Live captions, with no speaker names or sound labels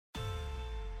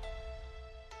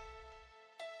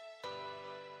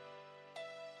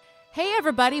Hey,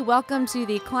 everybody. Welcome to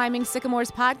the Climbing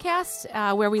Sycamores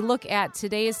podcast, where we look at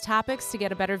today's topics to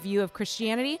get a better view of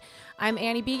Christianity. I'm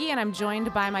Annie Beege, and I'm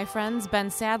joined by my friends Ben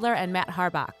Sadler and Matt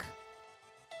Harbach.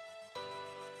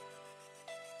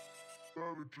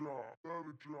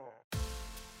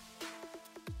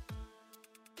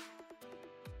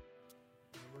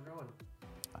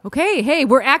 Okay, hey,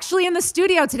 we're actually in the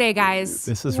studio today, guys.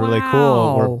 This is really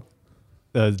cool.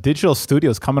 The digital studio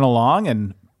is coming along,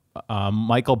 and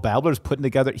Michael Babler's putting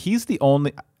together. He's the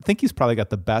only. I think he's probably got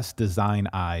the best design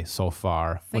eye so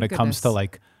far when it comes to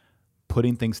like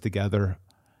putting things together.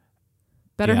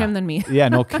 Better him than me. Yeah,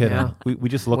 no kidding. Yeah. We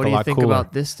just look a lot cooler. What do you think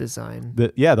about this design?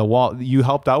 The wall. You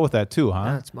helped out with that too, huh?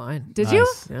 Yeah, it's mine. Did nice. you?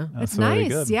 Yeah, it's nice.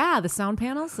 Good. Yeah, the sound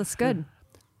panels. That's good.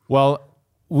 Well,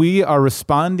 we are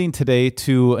responding today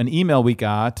to an email we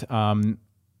got. Someone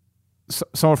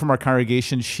from our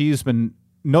congregation. She's been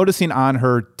noticing on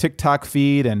her TikTok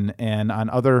feed and on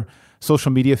other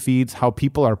social media feeds how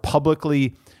people are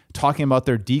publicly talking about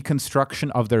their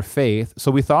deconstruction of their faith. So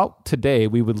we thought today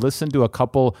we would listen to a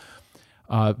couple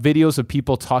videos of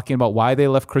people talking about why they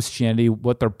left Christianity,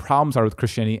 what their problems are with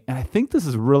Christianity. And I think this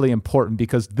is really important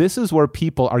because this is where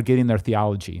people are getting their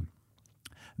theology.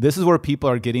 This is where people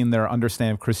are getting their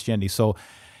understanding of Christianity. So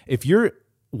if you're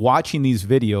watching these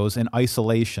videos in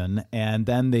isolation and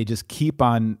then they just keep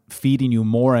on feeding you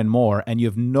more and more and you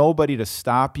have nobody to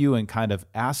stop you and kind of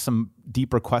ask some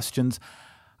deeper questions,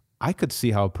 I could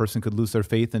see how a person could lose their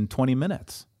faith in 20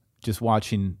 minutes just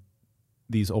watching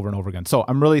these over and over again. So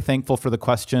I'm really thankful for the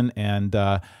question. And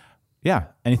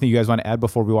anything you guys want to add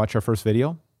before we watch our first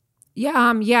video?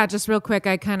 Yeah, just real quick.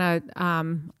 I kind of,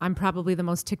 I'm probably the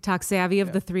most TikTok savvy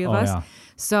of the three of us. Yeah.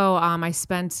 So I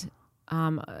spent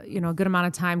a good amount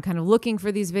of time kind of looking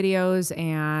for these videos,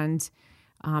 and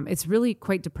it's really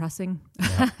quite depressing.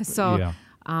 Yeah.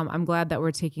 I'm glad that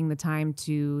we're taking the time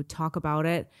to talk about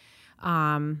it.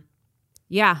 I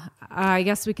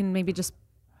guess we can maybe just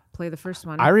play the first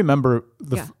one. I remember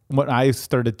when I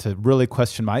started to really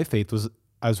question my faith was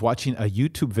I was watching a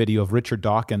YouTube video of Richard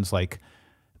Dawkins, like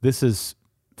this is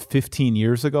 15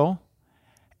 years ago,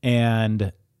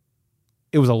 and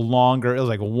it was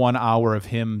like 1 hour of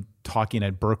him talking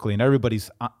at Berkeley, and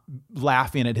everybody's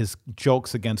laughing at his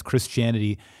jokes against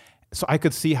Christianity. So I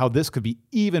could see how this could be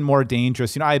even more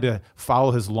dangerous. I had to follow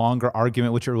his longer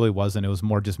argument, which it really wasn't. It was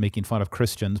more just making fun of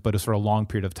Christians, but it was for a long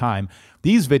period of time.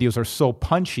 These videos are so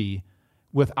punchy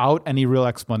without any real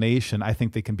explanation. I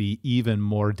think they can be even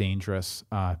more dangerous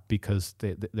because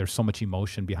there's so much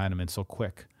emotion behind them and so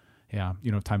quick. Yeah,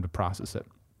 you don't have time to process it.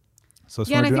 So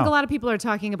and I think a lot of people are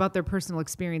talking about their personal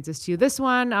experiences too. This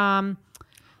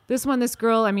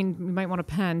girl, I mean, you might want a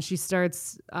pen. She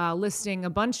starts listing a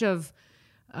bunch of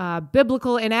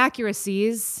biblical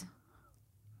inaccuracies,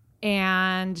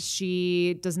 and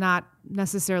she does not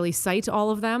necessarily cite all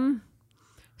of them.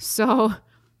 So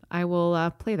I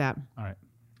will play that. All right.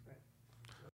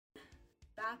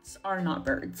 Bats are not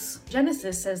birds.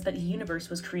 Genesis says that the universe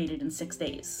was created in 6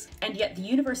 days, and yet the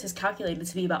universe is calculated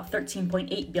to be about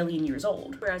 13.8 billion years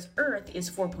old, whereas Earth is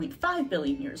 4.5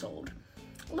 billion years old.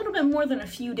 A little bit more than a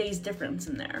few days difference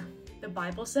in there. The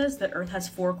Bible says that Earth has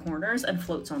 4 corners and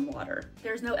floats on water.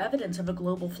 There's no evidence of a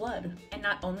global flood. And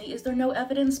not only is there no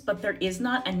evidence, but there is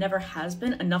not and never has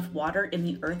been enough water in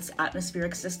the Earth's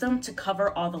atmospheric system to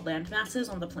cover all the land masses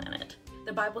on the planet.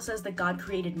 The Bible says that God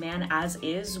created man as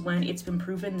is when it's been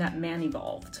proven that man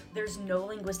evolved. There's no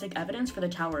linguistic evidence for the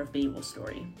Tower of Babel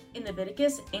story. In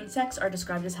Leviticus, insects are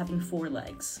described as having 4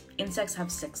 legs. Insects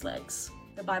have 6 legs.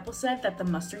 The Bible said that the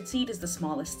mustard seed is the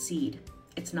smallest seed.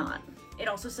 It's not. It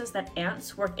also says that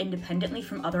ants work independently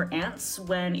from other ants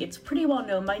when it's pretty well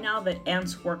known by now that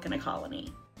ants work in a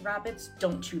colony. Rabbits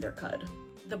don't chew their cud.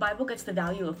 The Bible gets the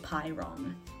value of pi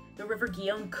wrong. The river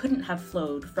Gihon couldn't have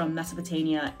flowed from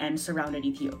Mesopotamia and surrounded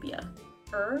Ethiopia.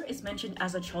 Ur is mentioned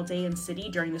as a Chaldean city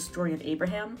during the story of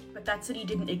Abraham, but that city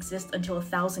didn't exist until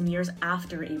 1,000 years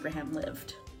after Abraham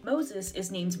lived. Moses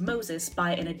is named Moses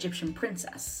by an Egyptian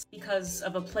princess. Because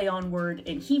of a play on word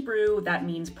in Hebrew that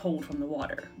means pulled from the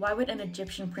water. Why would an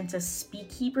Egyptian princess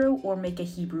speak Hebrew or make a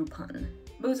Hebrew pun?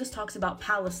 Moses talks about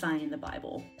Palestine in the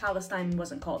Bible. Palestine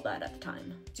wasn't called that at the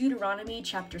time. Deuteronomy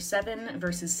chapter 7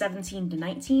 verses 17 to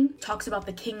 19 talks about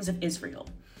the kings of Israel.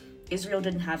 Israel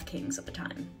didn't have kings at the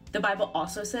time. The Bible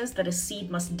also says that a seed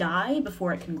must die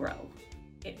before it can grow.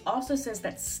 It also says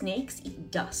that snakes eat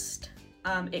dust.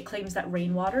 It claims that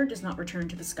rainwater does not return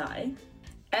to the sky.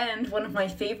 And one of my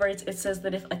favorites, it says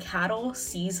that if a cattle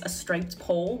sees a striped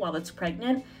pole while it's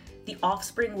pregnant, the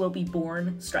offspring will be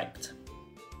born striped.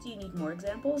 Do you need more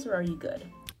examples or are you good?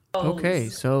 Okay,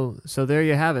 so there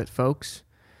you have it, folks.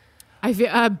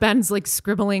 Ben's like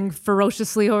scribbling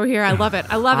ferociously over here. I love it.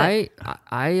 I love it.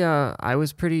 I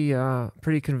was pretty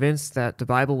convinced that the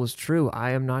Bible was true.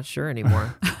 I am not sure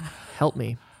anymore. Help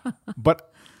me.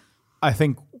 But I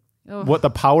think what the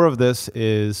power of this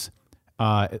is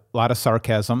a lot of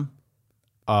sarcasm,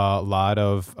 a lot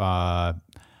of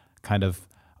kind of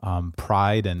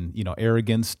pride and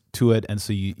arrogance to it, and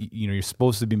so you're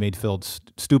supposed to be made feel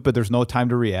stupid. There's no time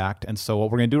to react, and so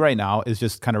what we're going to do right now is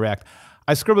just kind of react.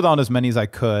 I scribbled down as many as I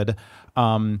could.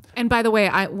 And by the way,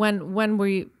 when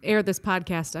we air this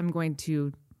podcast, I'm going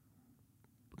to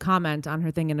comment on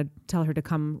her thing and tell her to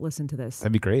come listen to this.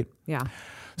 That'd be great. Yeah.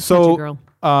 So, girl.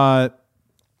 A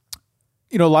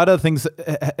lot of things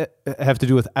have to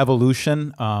do with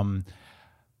evolution,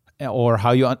 or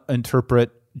how you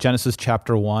interpret Genesis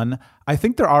chapter 1. I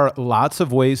think there are lots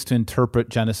of ways to interpret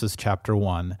Genesis chapter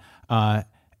 1.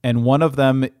 And one of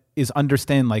them is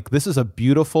understand, like, this is a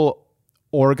beautiful,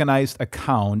 organized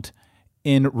account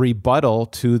in rebuttal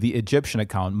to the Egyptian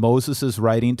account. Moses is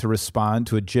writing to respond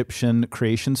to Egyptian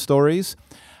creation stories.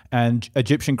 And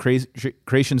Egyptian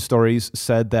creation stories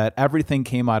said that everything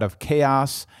came out of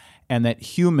chaos and that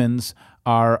humans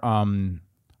are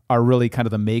really kind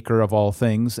of the maker of all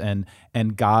things, and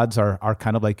gods are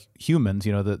kind of like humans,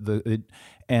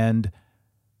 and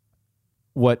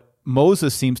what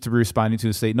Moses seems to be responding to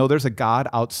is say, no, there's a God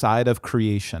outside of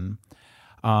creation,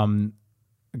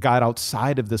 God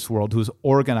outside of this world who's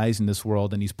organizing this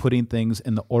world, and he's putting things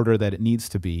in the order that it needs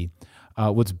to be.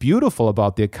 What's beautiful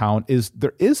about the account is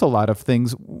there is a lot of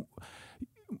things.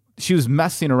 She was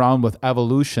messing around with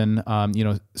evolution,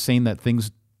 saying that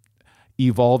things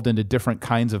evolved into different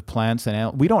kinds of plants and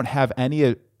animals. We don't have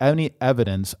any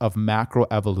evidence of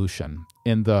macroevolution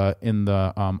in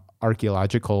the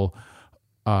archaeological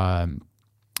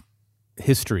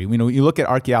history. You look at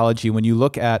archaeology, when you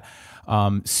look at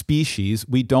species,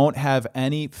 we don't have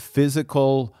any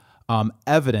physical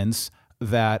evidence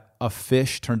that a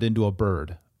fish turned into a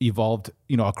bird, evolved,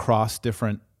 across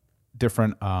different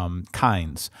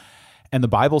kinds. And the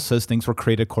Bible says things were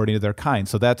created according to their kind.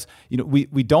 So that's,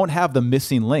 we don't have the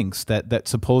missing links that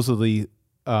supposedly,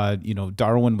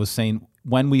 Darwin was saying,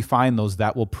 when we find those,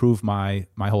 that will prove my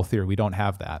whole theory. We don't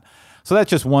have that. So that's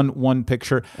just one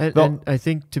picture. And I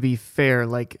think, to be fair,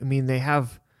 they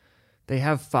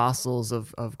have fossils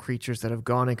of creatures that have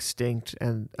gone extinct,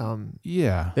 and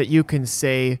that you can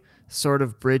say sort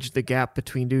of bridge the gap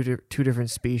between two different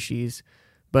species.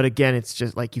 But again, it's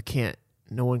just like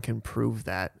no one can prove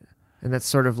that. And that's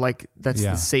sort of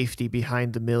the safety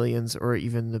behind the millions, or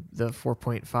even the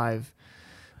 4.5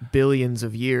 billions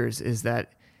of years, is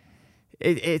that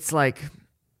it's like,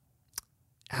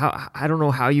 how, I don't know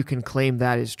how you can claim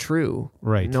that is true.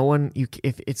 Right. No one,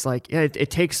 if it's like, it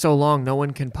takes so long, no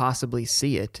one can possibly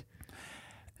see it.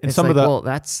 And some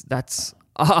that's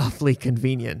awfully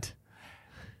convenient.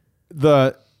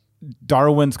 The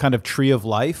Darwin's kind of tree of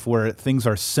life, where things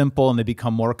are simple and they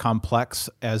become more complex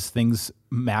as things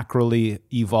macroly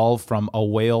evolve from a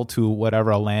whale to whatever,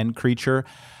 a land creature.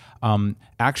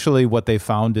 Actually, what they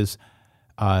found is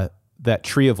that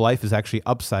tree of life is actually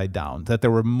upside down, that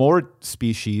there were more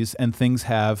species and things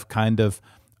have kind of,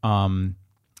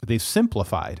 they've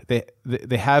simplified.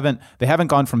 They haven't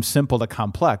gone from simple to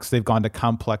complex. They've gone to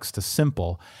complex to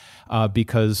simple.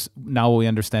 Because now what we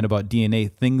understand about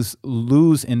DNA, things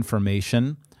lose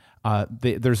information.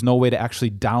 There's no way to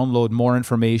actually download more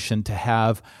information to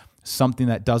have something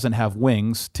that doesn't have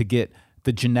wings, to get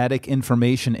the genetic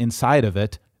information inside of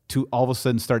it to all of a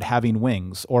sudden start having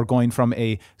wings, or going from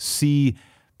a sea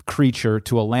creature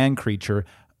to a land creature.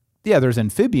 Yeah, there's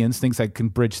amphibians, things that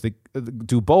can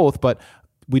do both, but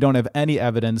we don't have any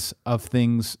evidence of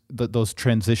things, those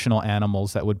transitional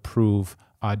animals that would prove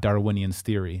Darwinian's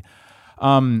theory.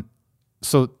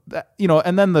 So that,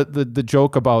 and then the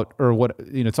joke about, or what,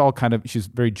 it's all kind of, she's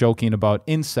very joking about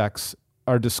insects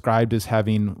are described as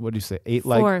having, what do you say,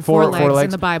 four legs in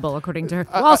the Bible, according to her.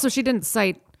 Also, she didn't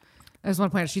cite, I just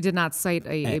want to point out, she did not cite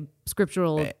a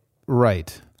scriptural.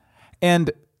 Right.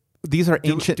 And these are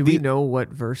ancient. Do we know what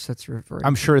verse that's referring to?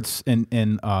 I'm sure it's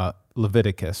in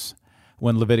Leviticus,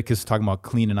 when Leviticus is talking about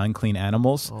clean and unclean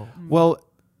animals. Oh. Well,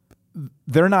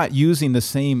 they're not using the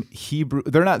same Hebrew.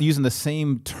 They're not using the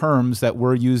same terms that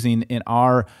we're using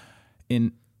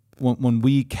when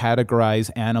we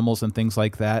categorize animals and things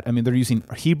like that. I mean, they're using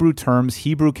Hebrew terms,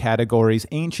 Hebrew categories,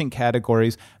 ancient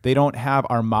categories. They don't have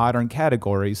our modern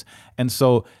categories, and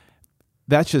so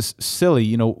that's just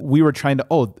silly. We were trying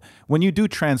to. When you do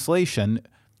translation,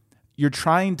 you're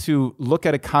trying to look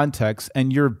at a context,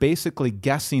 and you're basically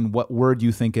guessing what word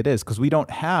you think it is, because we don't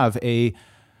have a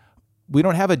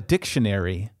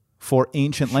dictionary for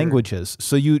ancient languages.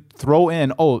 So you throw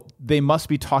in, they must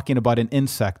be talking about an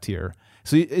insect here.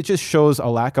 So it just shows a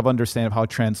lack of understanding of how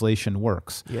translation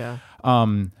works. Yeah.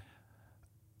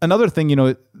 Another thing,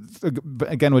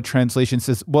 again with translation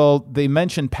says, they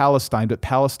mentioned Palestine, but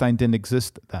Palestine didn't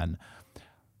exist then.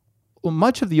 Well,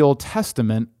 much of the Old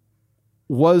Testament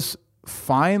was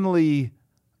finally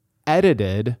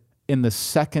edited in the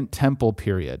Second Temple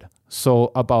period.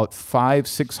 So about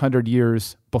 500-600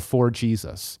 years before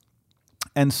Jesus.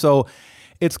 And so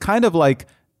it's kind of like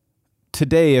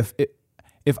today,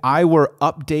 if I were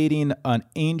updating an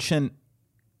ancient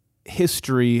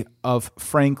history of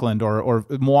Franklin or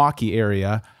Milwaukee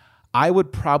area, I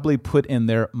would probably put in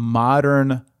there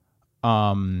modern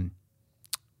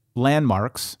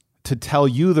landmarks to tell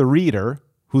you, the reader,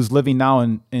 who's living now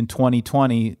in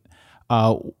 2020,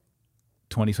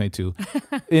 2022,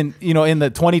 in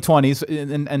the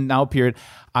 2020s and now period,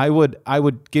 I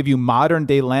would give you modern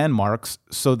day landmarks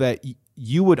so that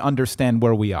you would understand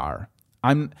where we are.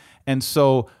 And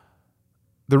so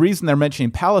the reason they're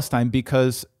mentioning Palestine,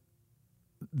 because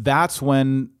that's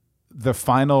when the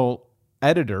final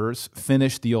editors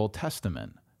finished the Old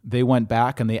Testament. They went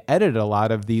back and they edited a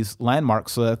lot of these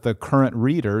landmarks so that the current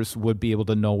readers would be able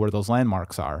to know where those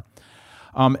landmarks are.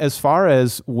 As far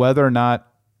as whether or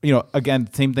not,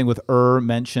 again, same thing with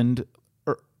mentioned.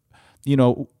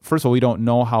 First of all, we don't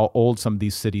know how old some of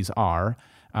these cities are,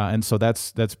 and so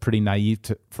that's pretty naive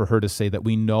for her to say that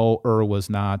we know was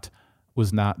not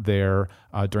there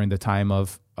during the time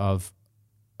of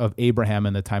Abraham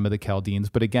and the time of the Chaldeans.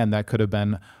 But again, that could have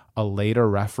been a later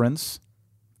reference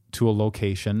to a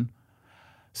location.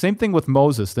 Same thing with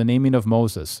Moses, the naming of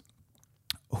Moses.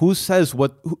 Who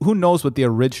knows what the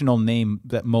original name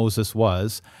that Moses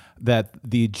was, that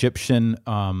the Egyptian,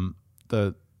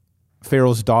 the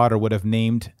Pharaoh's daughter would have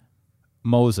named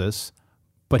Moses,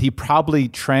 but he probably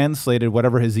translated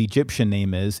whatever his Egyptian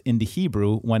name is into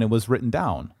Hebrew when it was written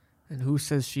down. And who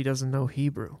says she doesn't know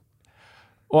Hebrew?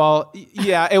 Well,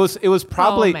 yeah, it was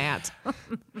probably Matt.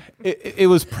 it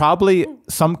was probably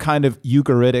some kind of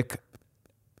Ugaritic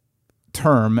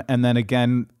term, and then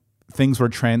again, things were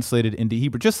translated into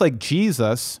Hebrew. Just like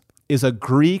Jesus is a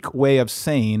Greek way of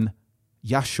saying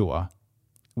Yeshua,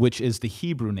 which is the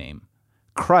Hebrew name.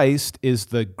 Christ is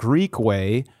the Greek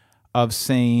way of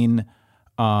saying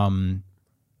Messiah,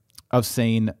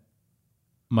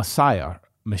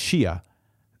 Mashiach,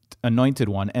 anointed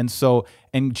one. And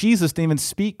Jesus didn't even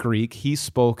speak Greek, he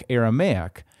spoke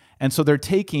Aramaic. And so they're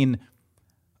taking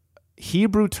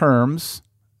Hebrew terms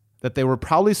that they were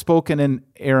probably spoken in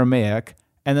Aramaic,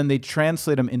 and then they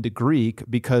translate them into Greek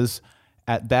because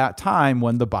at that time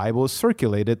when the Bible was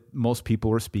circulated, most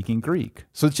people were speaking Greek.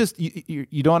 So it's just,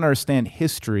 you don't understand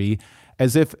history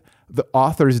as if the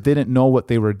authors didn't know what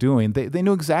they were doing. They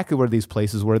knew exactly where these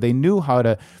places were. They knew how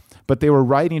to, but they were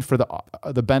writing for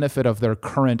the benefit of their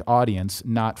current audience,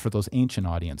 not for those ancient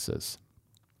audiences.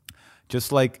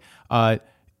 Just like,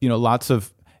 lots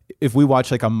of, if we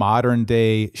watch like a modern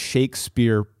day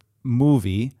Shakespeare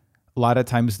movie, a lot of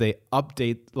times they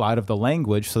update a lot of the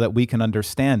language so that we can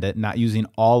understand it, not using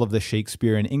all of the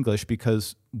Shakespeare in English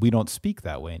because we don't speak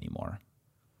that way anymore.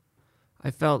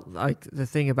 I felt like the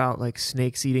thing about like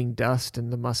snakes eating dust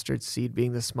and the mustard seed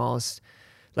being the smallest,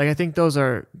 like I think those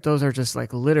are just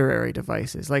like literary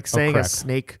devices. Like saying a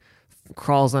snake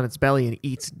crawls on its belly and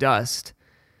eats dust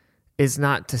is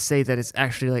not to say that it's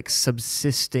actually like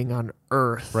subsisting on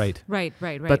earth. Right.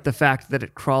 But the fact that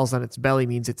it crawls on its belly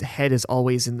means its head is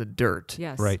always in the dirt.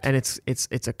 Yes. Right. And it's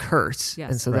a curse.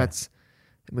 Yes. And so that's,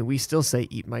 I mean, we still say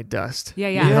eat my dust.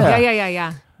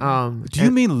 Yeah. Do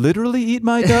you mean literally eat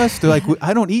my dust? They're like,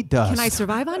 I don't eat dust. Can I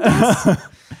survive on dust?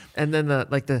 And then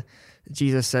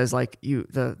Jesus says like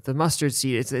the mustard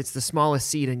seed, it's the smallest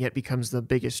seed and yet becomes the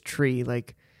biggest tree.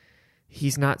 Like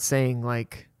he's not saying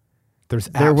like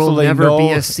there will never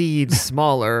be a seed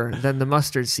smaller than the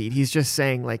mustard seed. He's just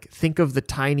saying like think of the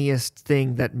tiniest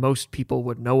thing that most people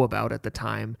would know about at the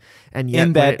time, and yet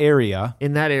in that area,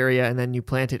 and then you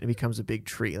plant it and it becomes a big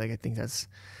tree. Like I think that's.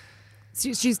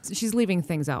 She's leaving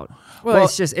things out. Well,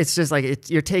 it's just like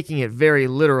you're taking it very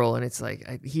literal, and it's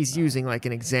like he's using like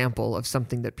an example of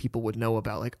something that people would know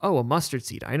about, like a mustard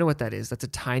seed. I know what that is. That's a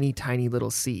tiny, tiny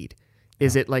little seed.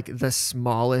 Is it like the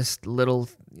smallest little?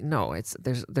 No,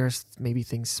 there's maybe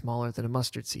things smaller than a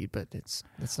mustard seed, but that's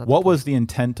not. What was the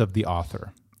intent of the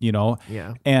author?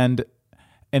 Yeah, and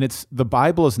it's the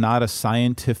Bible is not a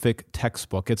scientific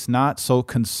textbook. It's not so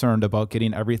concerned about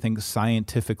getting everything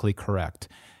scientifically correct.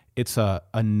 It's a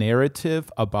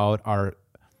narrative about our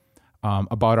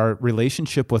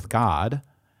relationship with God,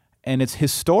 and it's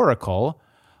historical,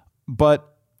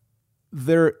 but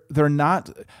they're not.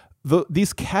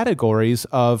 these categories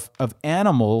of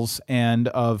animals and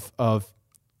of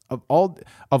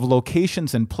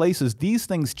locations and places, these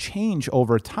things change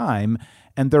over time,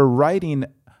 and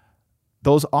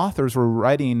those authors were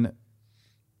writing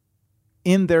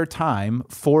in their time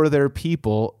for their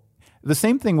people. The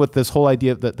same thing with this whole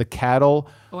idea that the cattle.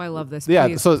 Oh, I love this. Yeah,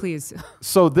 please.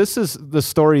 So this is the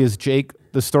story is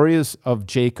of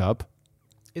Jacob.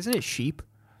 Isn't it sheep?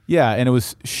 Yeah, and it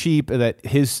was sheep that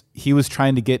he was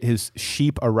trying to get his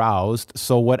sheep aroused.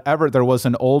 So there was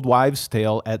an old wives'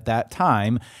 tale at that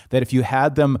time that if you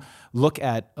had them look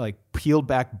at like peeled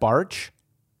back birch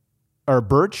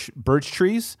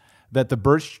trees, that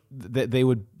that they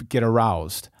would get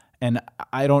aroused. And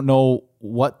I don't know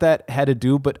what that had to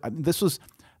do, but this is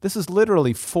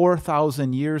literally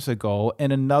 4,000 years ago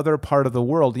in another part of the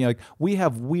world. You know, like we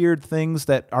have weird things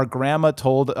that our grandma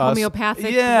told us.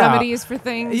 Homeopathic remedies for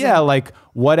things. Yeah, like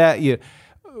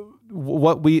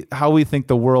how we think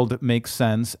the world makes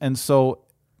sense. And so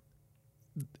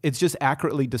it's just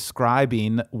accurately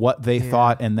describing what they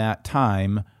thought in that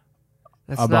time.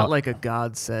 That's not like a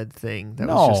God said thing. That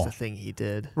was just a thing he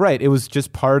did. Right. It was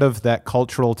just part of that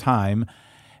cultural time.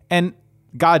 And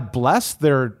God blessed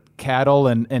their cattle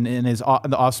and the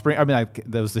offspring. I mean,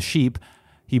 that was the sheep.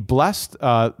 He blessed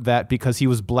that because he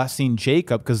was blessing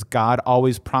Jacob, because God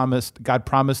promised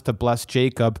to bless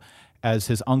Jacob as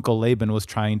his uncle Laban was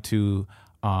trying to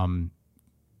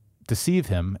deceive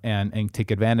him and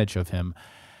take advantage of him.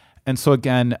 And so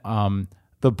again,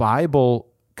 the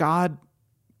Bible, God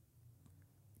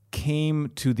came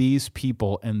to these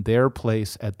people in their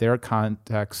place, at their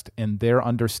context, in their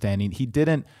understanding. He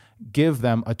didn't give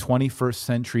them a 21st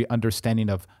century understanding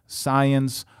of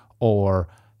science or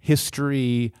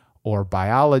history or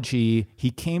biology.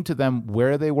 He came to them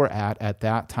where they were at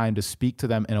that time to speak to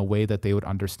them in a way that they would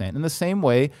understand. In the same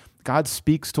way, God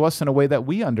speaks to us in a way that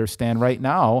we understand right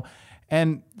now,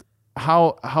 and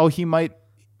how he might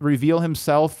reveal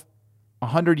himself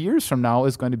 100 years from now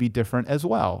is going to be different as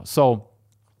well. So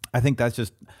I think that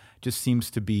just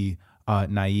seems to be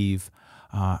naive.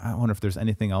 I wonder if there's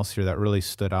anything else here that really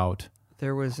stood out.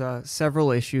 There was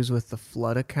several issues with the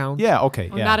flood account. Yeah,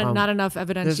 okay. Yeah. Not enough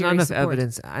evidence. There's not enough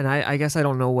evidence, and I guess I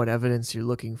don't know what evidence you're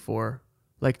looking for.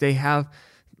 Like they have,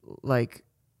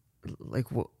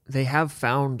 they have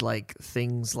found like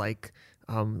things like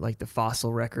the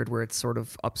fossil record where it's sort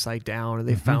of upside down, and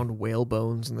they found whale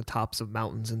bones on the tops of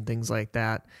mountains and things like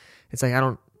that. It's like I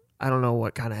don't know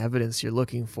what kind of evidence you're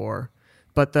looking for,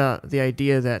 but the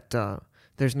idea that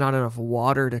there's not enough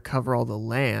water to cover all the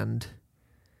land,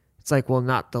 it's like, well,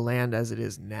 not the land as it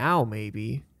is now,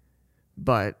 maybe,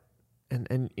 but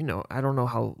and you know, I don't know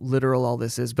how literal all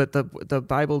this is, but the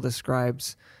Bible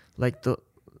describes like the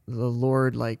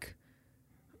Lord like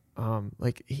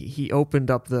he opened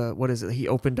up he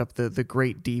opened up the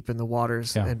great deep and the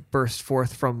waters and burst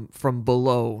forth from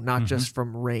below, not just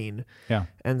from rain. Yeah,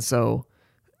 and so.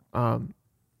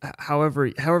 However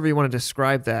you want to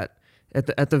describe that,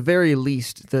 at the very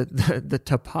least, the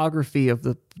topography of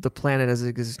the planet as it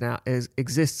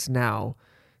exists now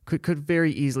could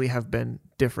very easily have been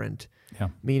different. Yeah.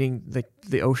 Meaning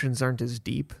the oceans aren't as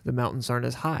deep, the mountains aren't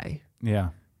as high.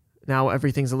 Yeah. Now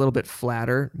everything's a little bit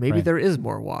flatter. Maybe there is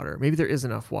more water. Maybe there is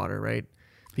enough water, right?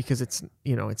 Because it's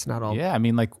not all. Yeah, I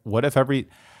mean, like, what if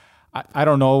I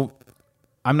don't know.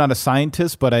 I'm not a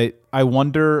scientist, but I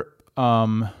wonder.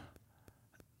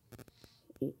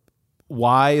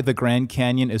 Why the Grand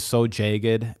Canyon is so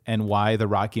jagged and why the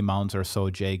Rocky Mountains are so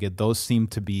jagged. Those seem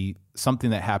to be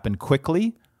something that happened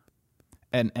quickly.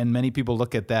 And many people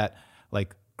look at that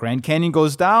like Grand Canyon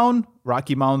goes down,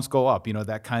 Rocky Mountains go up. You know,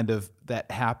 that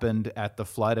happened at the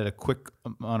flood at a quick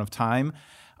amount of time.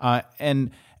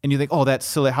 And you think, oh, that's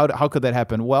silly. How could that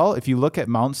happen? Well, if you look at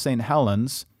Mount St.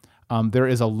 Helens, there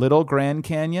is a little Grand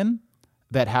Canyon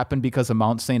that happened because of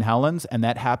Mount St. Helens, and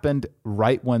that happened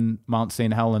right when Mount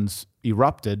St. Helens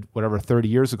erupted, 30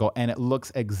 years ago, and it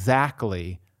looks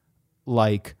exactly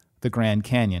like the Grand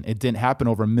Canyon. It didn't happen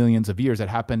over millions of years. It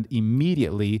happened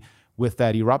immediately with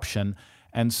that eruption.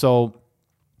 And so,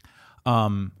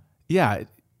 who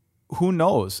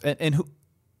knows? And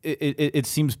it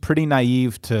seems pretty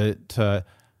naive to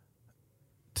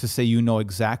say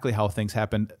exactly how things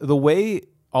happened. The way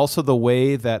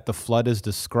that the flood is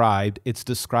described, it's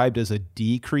described as a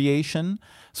decreation.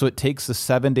 So it takes the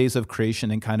 7 days of creation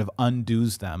and kind of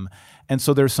undoes them. And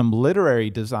so there's some literary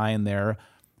design there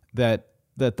that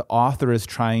the author is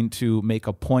trying to make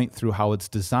a point through how it's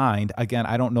designed. Again,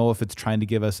 I don't know if it's trying to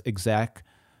give us exact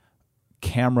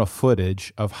camera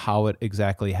footage of how it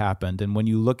exactly happened. And when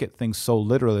you look at things so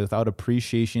literally without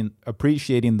appreciating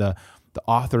the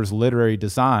author's literary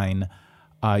design,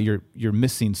 you're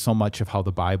missing so much of how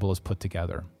the Bible is put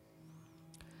together.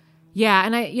 Yeah,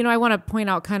 and I want to point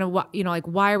out kind of what, like,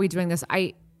 why are we doing this?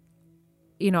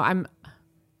 I'm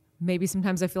maybe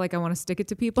sometimes I feel like I want to stick it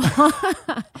to people,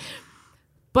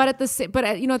 but at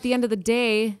the end of the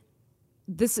day,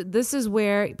 this is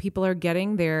where people are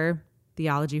getting their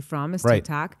theology from, is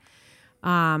TikTok.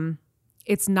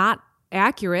 It's not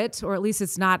accurate, or at least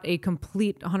it's not a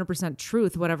complete 100%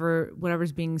 truth,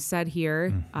 whatever's being said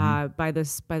here by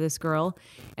this girl.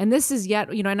 And this is yet,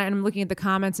 and I'm looking at the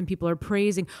comments and people are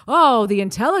praising, oh, the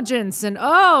intelligence, and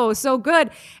oh, so good.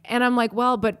 And I'm like,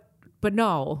 well, but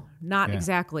no, not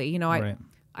exactly.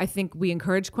 I think we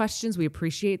encourage questions. We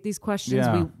appreciate these questions.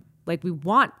 Yeah.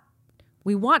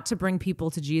 We want to bring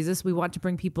people to Jesus. We want to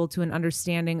bring people to an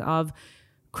understanding of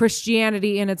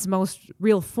Christianity in its most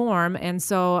real form. And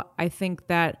so I think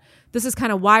that this is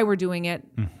kind of why we're doing it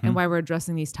and why we're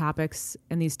addressing these topics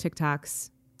and these TikToks.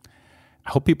 I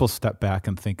hope people step back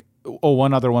and think,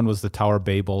 one other one was the Tower of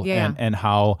Babel, and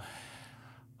how,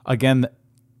 again,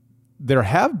 there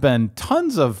have been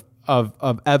tons of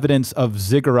evidence of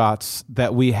ziggurats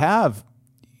that we have.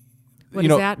 What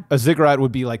is that? A ziggurat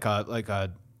would be like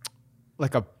a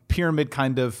pyramid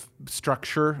kind of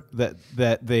structure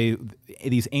that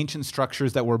these ancient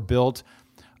structures that were built,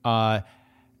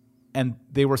 and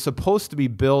they were supposed to be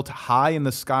built high in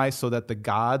the sky so that the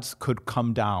gods could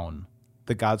come down.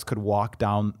 The gods could walk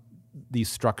down these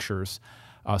structures,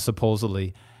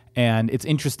 supposedly. And it's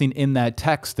interesting, in that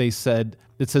text it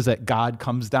says that God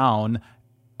comes down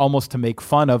almost to make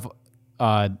fun of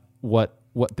what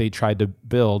they tried to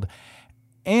build.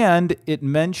 And it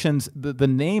mentions the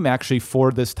name actually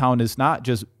for this town is not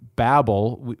just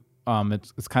Babel.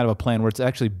 It's kind of a plan where it's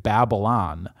actually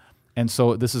Babylon. And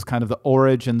so this is kind of the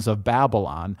origins of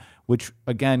Babylon, which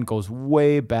again goes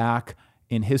way back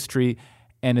in history.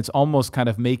 And it's almost kind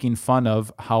of making fun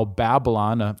of how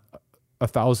Babylon, a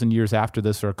 1,000 years after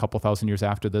this, or a couple thousand years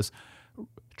after this,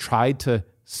 tried to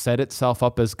set itself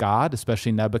up as God,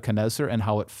 especially Nebuchadnezzar, and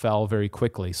how it fell very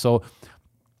quickly. So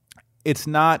it's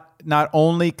not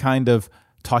only kind of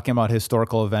talking about a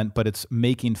historical event, but it's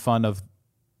making fun of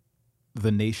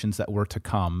the nations that were to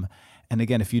come. And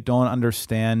again, if you don't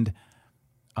understand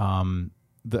the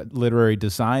literary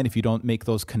design, if you don't make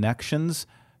those connections,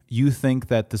 you think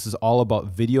that this is all about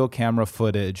video camera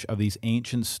footage of these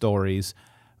ancient stories.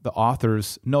 The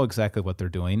authors know exactly what they're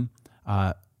doing.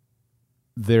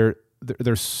 There's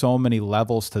so many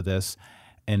levels to this,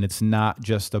 and it's not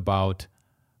just about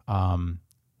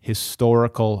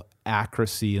historical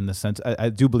accuracy in the sense, I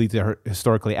do believe they're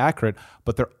historically accurate,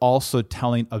 but they're also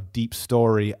telling a deep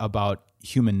story about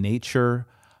human nature,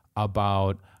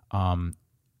 about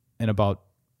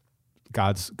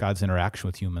God's interaction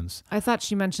with humans. I thought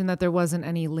she mentioned that there wasn't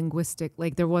any linguistic,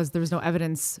 like there was no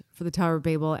evidence for the Tower of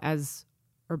Babel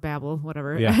or Babel,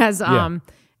 whatever,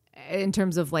 in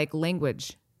terms of like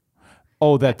language.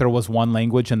 Oh, that there was one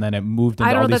language and then it moved into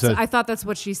I don't all know. these. I thought that's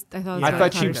what she. I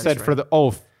thought she said for the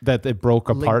that it broke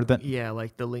apart.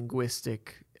 Like the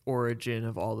linguistic origin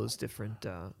of all those different.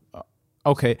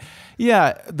 Okay,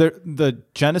 yeah. The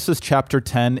Genesis chapter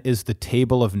 10 is the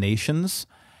Table of Nations,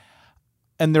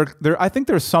 and there I think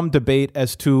there's some debate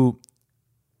as to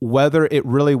whether it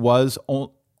really was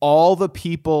all the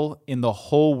people in the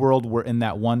whole world were in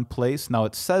that one place. Now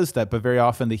it says that, but very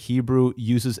often the Hebrew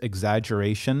uses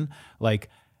exaggeration. Like,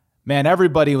 man,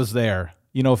 everybody was there.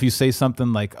 If you say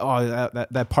something like, oh,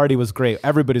 that party was great,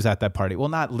 everybody's at that party. Well,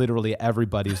 not literally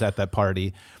everybody's at that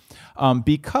party.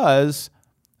 Because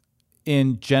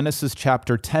in Genesis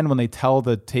chapter 10, when they tell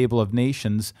the Table of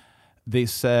Nations, they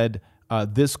said,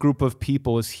 this group of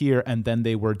people is here, and then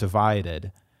they were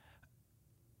divided.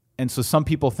 And so some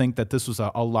people think that this was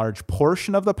a large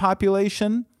portion of the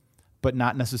population, but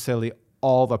not necessarily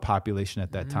all the population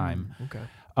at that time. Okay.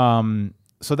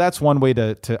 So that's one way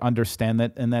to understand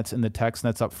that, and that's in the text, and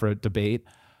that's up for a debate.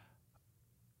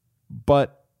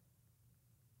 But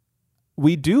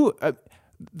we do...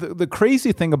 the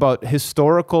crazy thing about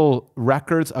historical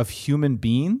records of human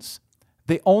beings,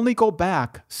 they only go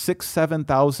back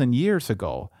 6,000-7,000 years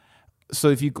ago. So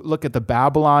if you look at the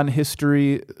Babylonian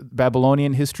history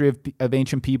of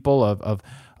ancient people, of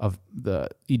the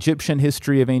Egyptian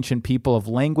history of ancient people, of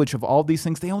language, of all these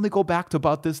things, they only go back to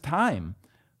about this time.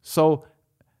 So,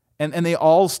 and they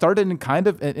all started in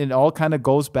it all kind of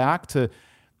goes back to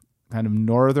kind of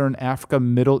northern Africa,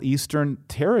 Middle Eastern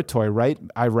territory, right?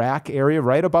 Iraq area,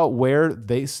 right about where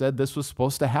they said this was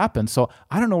supposed to happen. So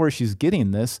I don't know where she's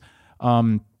getting this.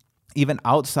 Even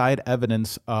outside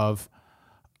evidence of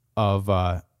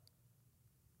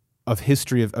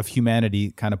history of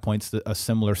humanity kind of points to a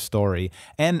similar story.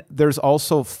 And there's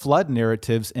also flood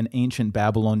narratives in ancient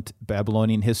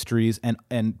Babylonian histories,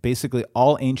 and basically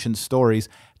all ancient stories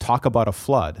talk about a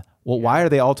flood. Well, why are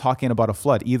they all talking about a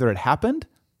flood? Either it happened,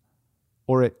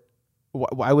 or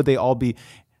why would they all be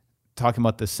talking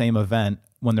about the same event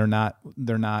when they're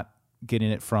not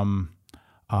getting it from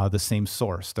the same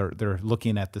source? They're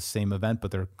looking at the same event,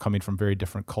 but they're coming from very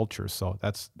different cultures. So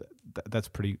that's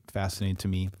pretty fascinating to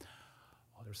me.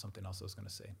 Oh, there's something else I was going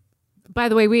to say. By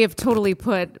the way, we have totally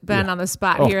put Ben on the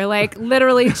spot here. Like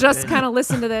literally, just kind of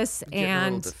listen to this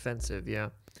and a little defensive, yeah.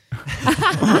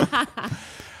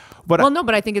 But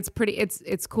I think it's pretty.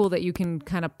 It's cool that you can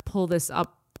kind of pull this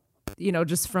up,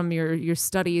 just from your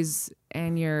studies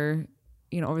and your,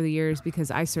 over the years,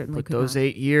 because I certainly could. Those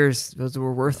 8 years, those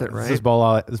were worth it, right? This is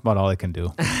about all I can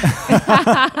do.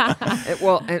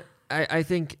 Well, and I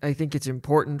think it's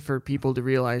important for people to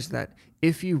realize that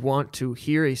if you want to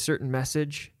hear a certain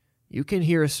message, you can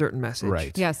hear a certain message.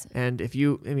 Right. Yes. And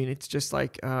it's just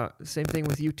like same thing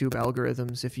with YouTube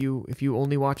algorithms. If you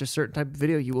only watch a certain type of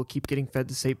video, you will keep getting fed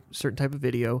the same certain type of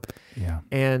video. Yeah.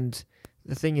 And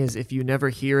the thing is, if you never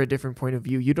hear a different point of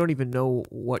view, you don't even know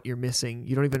what you're missing.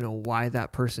 You don't even know why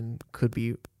that person could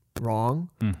be wrong.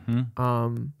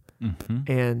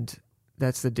 And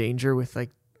that's the danger with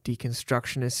like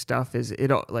deconstructionist stuff, is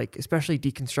it like, especially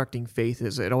deconstructing faith,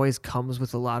 is it always comes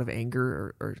with a lot of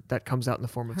anger or that comes out in the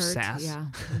form of sass.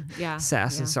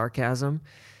 Sass and sarcasm.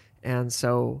 And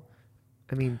so,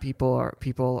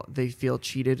 people they feel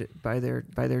cheated by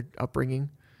their upbringing,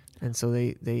 and so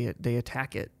they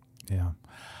attack it. Yeah.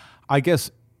 I guess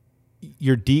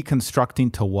you're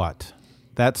deconstructing to what?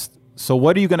 So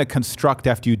what are you going to construct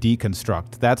after you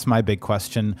deconstruct? That's my big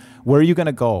question. Where are you going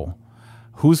to go?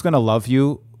 Who's going to love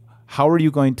you? How are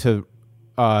you going to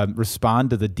respond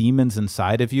to the demons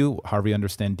inside of you, however you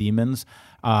understand demons?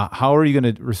 How are you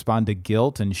going to respond to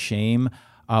guilt and shame?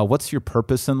 What's your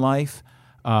purpose in life?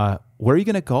 Where are you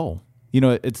going to go?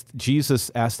 It's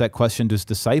Jesus asked that question to his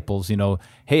disciples,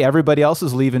 hey, everybody else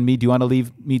is leaving me. Do you want to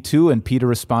leave me too? And Peter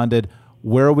responded,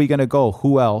 where are we going to go?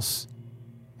 Who else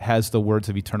has the words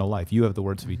of eternal life? You have the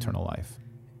words of eternal life.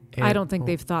 And I don't think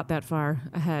they've thought that far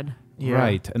ahead. Yeah.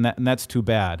 Right. And that's too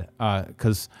bad,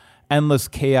 because endless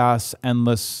chaos,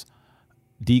 endless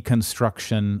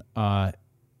deconstruction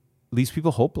leaves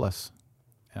people hopeless.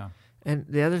 Yeah. And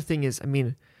the other thing is,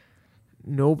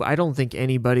 I don't think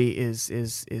anybody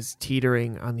is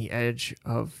teetering on the edge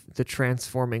of the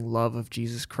transforming love of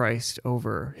Jesus Christ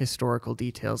over historical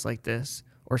details like this,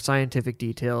 or scientific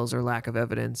details, or lack of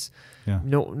evidence. Yeah.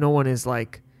 No one is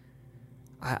like,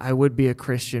 I would be a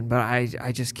Christian, but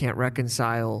I just can't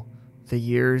reconcile the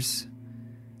years.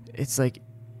 It's like,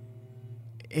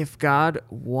 if God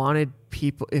wanted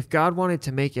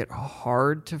to make it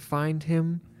hard to find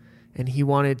him, and he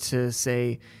wanted to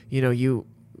say,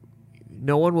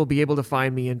 no one will be able to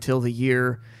find me until the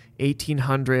year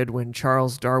 1800 when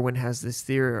Charles Darwin has this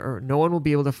theory, or no one will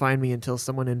be able to find me until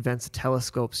someone invents a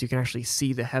telescope so you can actually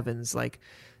see the heavens. Like,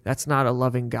 that's not a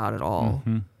loving God at all.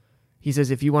 Mm-hmm. He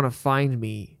says, if you want to find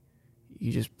me,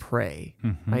 you just pray.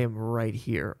 Mm-hmm. I am right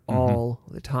here all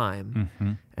the time.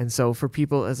 Mm-hmm. And so for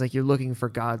people, it's like you're looking for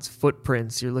God's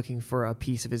footprints. You're looking for a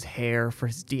piece of his hair, for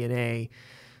his DNA.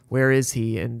 Where is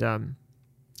he? And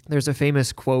there's a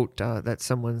famous quote that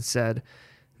someone said.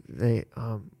 There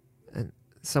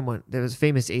was a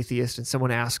famous atheist, and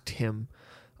someone asked him,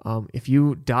 if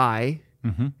you die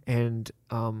and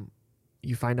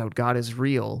you find out God is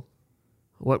real,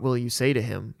 what will you say to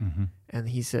him? Mm-hmm. And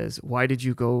he says, why did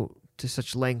you go to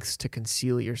such lengths to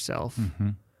conceal yourself? Mm-hmm.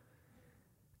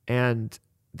 And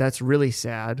that's really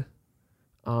sad.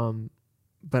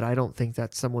 But I don't think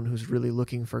that's someone who's really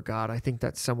looking for God. I think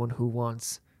that's someone who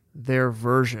wants their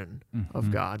version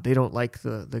of God. They don't like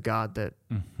the God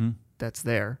that's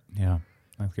there. Yeah,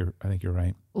 I think you're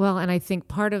right. Well, and I think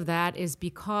part of that is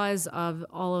because of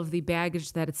all of the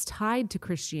baggage that it's tied to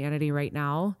Christianity right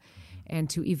now and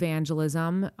to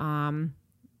evangelism. I'm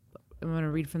going to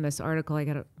read from this article. I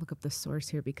got to look up the source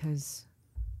here because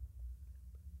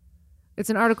it's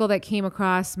an article that came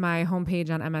across my homepage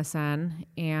on MSN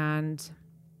and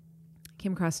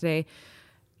came across today.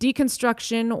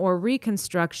 Deconstruction or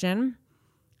reconstruction.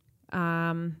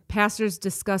 Pastors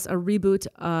discuss a reboot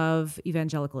of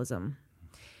evangelicalism.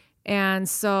 And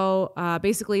so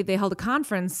basically they held a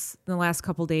conference in the last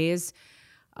couple days,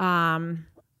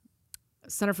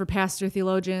 Center for Pastor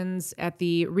Theologians, at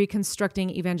the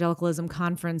Reconstructing Evangelicalism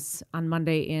Conference on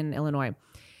Monday in Illinois.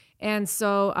 And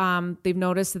so they've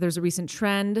noticed that there's a recent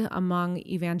trend among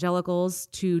evangelicals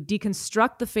to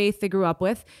deconstruct the faith they grew up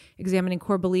with, examining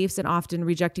core beliefs and often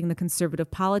rejecting the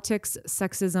conservative politics,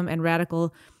 sexism, and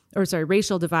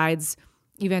racial divides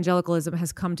evangelicalism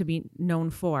has come to be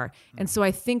known for. And so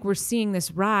I think we're seeing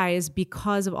this rise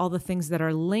because of all the things that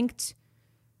are linked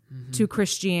to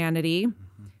Christianity.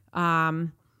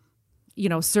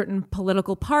 Certain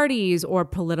political parties or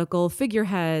political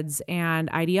figureheads and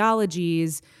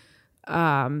ideologies,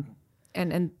 and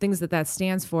things that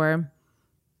stands for.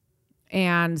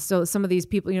 And so some of these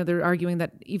people, they're arguing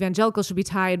that evangelicals should be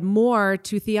tied more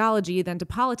to theology than to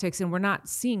politics, and we're not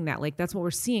seeing that. Like, that's what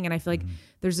we're seeing, and I feel like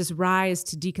there's this rise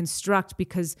to deconstruct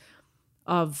because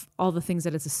of all the things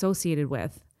that it's associated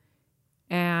with.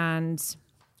 And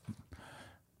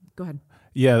go ahead.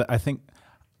 Yeah, I think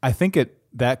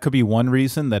that could be one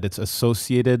reason that it's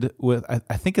associated with.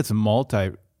 I think it's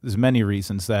there's many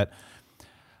reasons that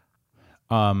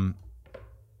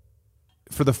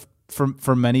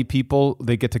for many people,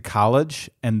 they get to college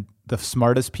and the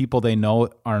smartest people they know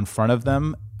are in front of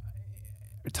them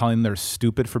telling them they're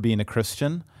stupid for being a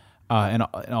Christian, and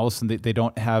all of a sudden they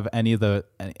don't have any of the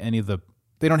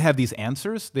they don't have these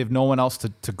answers. They have no one else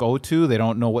to go to. They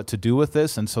don't know what to do with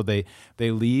this, and so they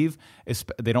leave.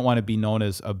 They don't want to be known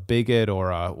as a bigot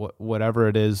or whatever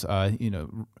it is,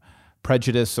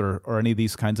 prejudice or any of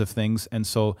these kinds of things, and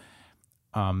so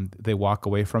they walk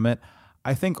away from it.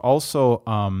 I think also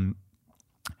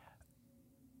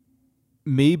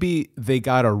maybe they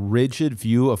got a rigid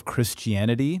view of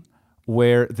Christianity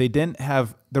where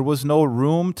there was no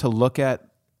room to look at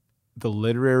the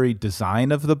literary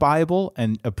design of the Bible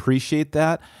and appreciate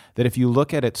that if you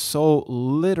look at it so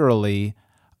literally,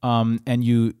 and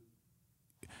you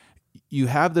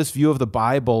have this view of the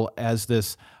Bible as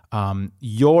this, I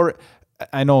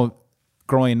know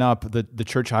growing up, the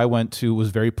church I went to was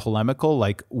very polemical.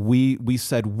 Like we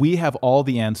said, we have all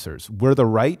the answers. We're the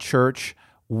right church.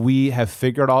 We have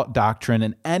figured out doctrine,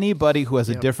 and anybody who has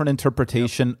a different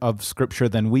interpretation of Scripture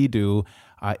than we do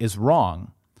is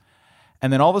wrong.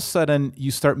 And then all of a sudden,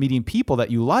 you start meeting people that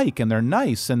you like, and they're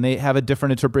nice, and they have a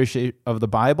different interpretation of the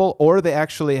Bible, or they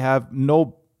actually have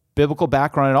no biblical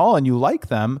background at all, and you like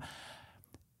them,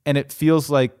 and it feels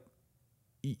like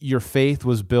your faith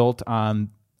was built on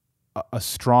a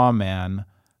straw man,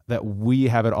 that we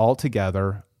have it all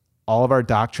together. All of our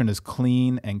doctrine is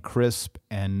clean and crisp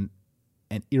and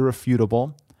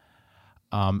irrefutable.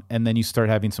 And then you start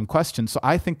having some questions. So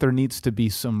I think there needs to be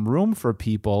some room for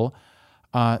people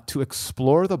to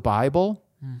explore the Bible,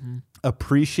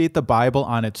 appreciate the Bible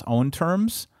on its own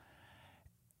terms,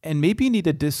 and maybe you need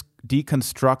to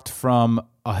deconstruct from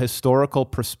a historical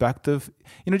perspective.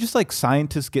 Just like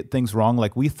scientists get things wrong,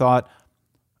 like we thought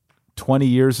 20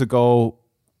 years ago,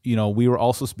 we were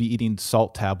all supposed to be eating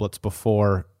salt tablets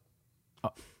before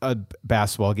a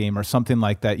basketball game or something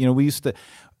like that. We used to,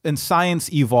 and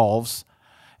science evolves,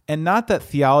 and not that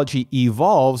theology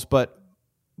evolves, but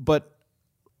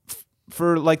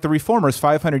for like the Reformers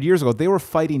 500 years ago, they were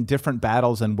fighting different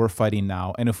battles than we're fighting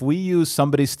now. And if we use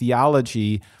somebody's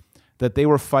theology that they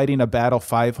were fighting a battle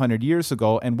 500 years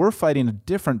ago, and we're fighting a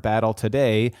different battle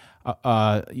today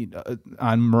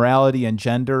on morality and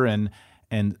gender and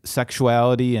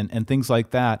sexuality and things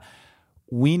like that,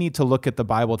 we need to look at the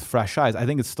Bible with fresh eyes. I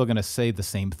think it's still going to say the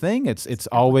same thing. It's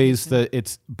always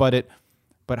but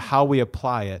how we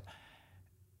apply it.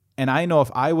 And I know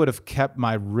if I would have kept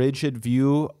my rigid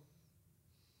view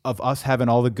of us having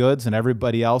all the goods and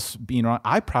everybody else being wrong,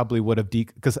 I probably would have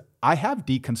because I have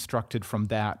deconstructed from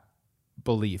that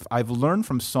belief. I've learned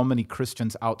from so many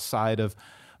Christians outside of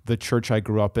the church I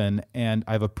grew up in, and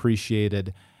I've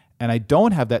appreciated. And I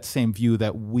don't have that same view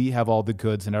that we have all the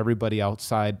goods and everybody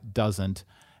outside doesn't.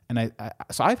 And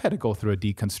so I've had to go through a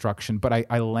deconstruction, but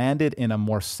I landed in a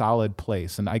more solid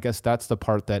place. And I guess that's the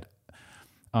part that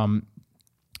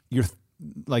you're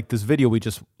like this video we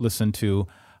just listened to.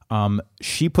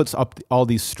 She puts up all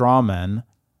these straw men,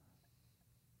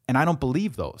 and I don't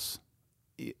believe those.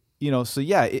 So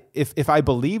yeah, if I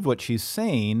believe what she's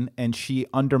saying and she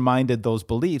undermined those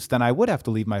beliefs, then I would have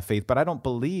to leave my faith. But I don't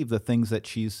believe the things that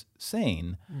she's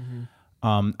saying.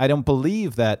 I don't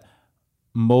believe that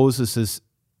Moses is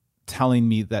telling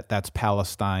me that that's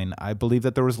Palestine. I believe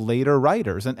that there was later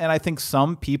writers. And I think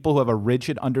some people who have a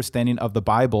rigid understanding of the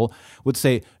Bible would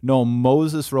say, no,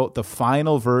 Moses wrote the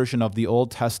final version of the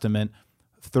Old Testament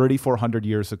 3,400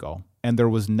 years ago. And there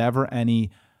was never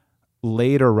any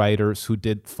later writers who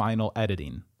did final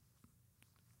editing.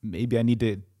 Maybe I need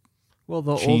to. Well,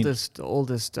 the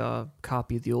oldest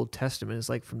copy of the Old Testament is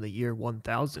like from the year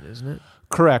 1000, isn't it?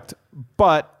 Correct,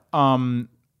 but the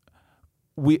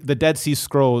Dead Sea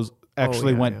Scrolls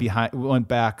actually went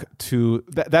back to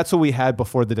that's what we had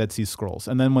before the Dead Sea Scrolls.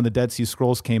 And then when the Dead Sea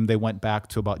Scrolls came, they went back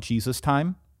to about Jesus'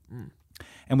 time.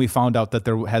 And we found out that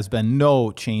there has been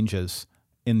no changes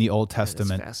in the Old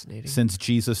Testament since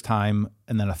Jesus' time,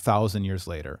 and then 1,000 years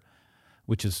later,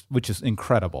 which is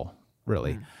incredible,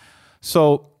 really.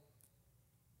 So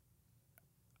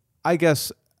I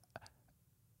guess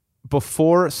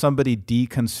before somebody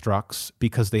deconstructs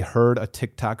because they heard a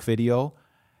TikTok video,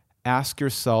 ask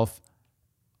yourself,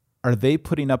 are they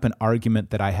putting up an argument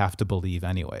that I have to believe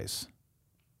anyways?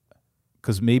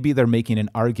 Because maybe they're making an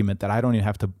argument that I didn't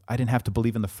have to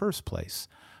believe in the first place.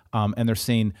 And they're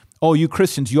saying, oh, you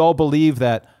Christians, you all believe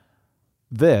that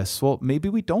this. Well, maybe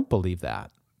we don't believe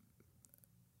that.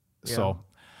 Yeah. So,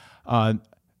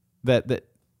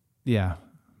 yeah.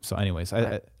 So anyways,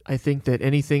 I think that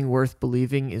anything worth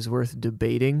believing is worth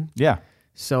debating. Yeah.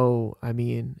 So, I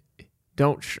mean,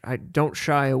 don't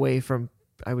shy away from,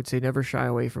 I would say never shy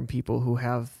away from people who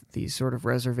have these sort of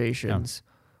reservations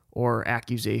or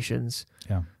accusations.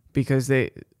 Yeah. Because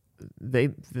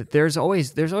there's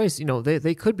always,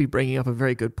 they could be bringing up a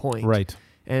very good point. Right.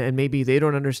 And maybe they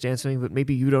don't understand something, but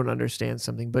maybe you don't understand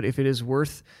something. But if it is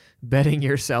worth betting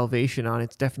your salvation on,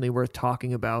 it's definitely worth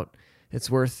talking about. It's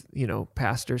worth,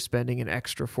 pastors spending an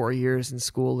extra 4 years in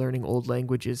school learning old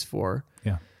languages for.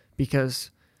 Yeah.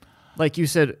 Because, like you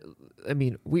said, I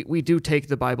mean, we do take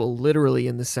the Bible literally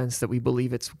in the sense that we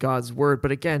believe it's God's word.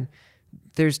 But again,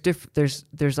 there's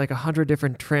like 100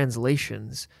 different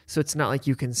translations. So it's not like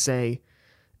you can say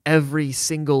every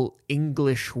single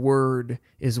English word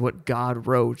is what God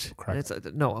wrote. Correct.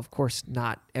 No, of course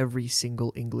not every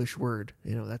single English word.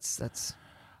 That's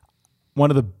one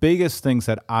of the biggest things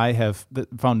that I have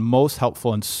found most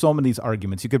helpful in so many of these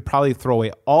arguments. You could probably throw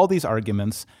away all these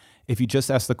arguments if you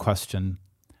just ask the question,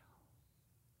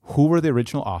 who were the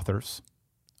original authors?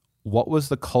 What was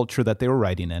the culture that they were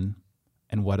writing in?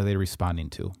 And what are they responding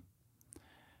to?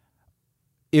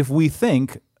 If we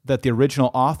think that the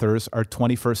original authors are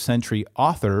 21st century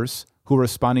authors who are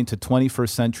responding to 21st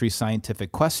century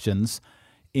scientific questions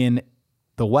in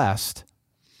the West,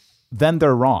 then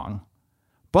they're wrong.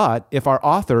 But if our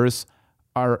authors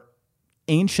are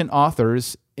ancient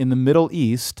authors in the Middle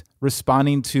East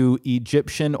responding to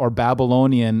Egyptian or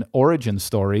Babylonian origin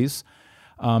stories,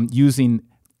 using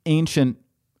ancient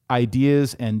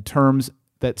ideas and terms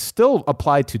that still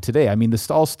apply to today. I mean, this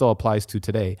all still applies to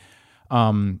today.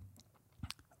 But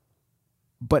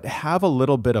have a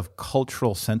little bit of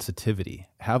cultural sensitivity.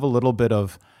 Have a little bit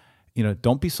of,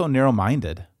 don't be so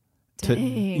narrow-minded.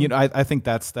 I think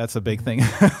that's a big thing.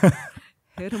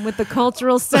 Hit him with the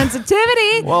cultural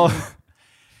sensitivity. Well,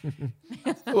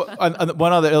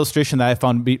 one other illustration that I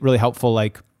found really helpful,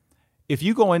 like if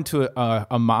you go into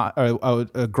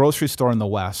a grocery store in the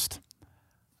West,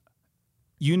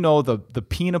 the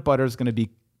peanut butter is going to be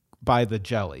by the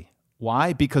jelly.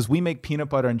 Why? Because we make peanut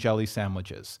butter and jelly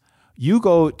sandwiches. You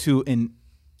go to an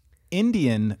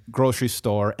Indian grocery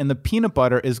store and the peanut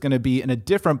butter is going to be in a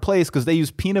different place because they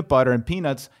use peanut butter and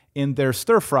peanuts in their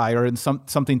stir fry or in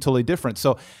something totally different.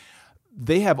 So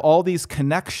they have all these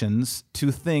connections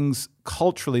to things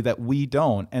culturally that we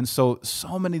don't. And so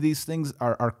many of these things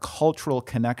are cultural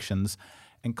connections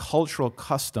and cultural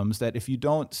customs that if you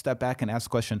don't step back and ask the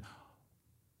question,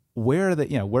 where are they,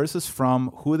 where's this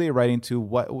from? Who are they writing to?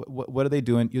 What are they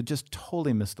doing? You'll just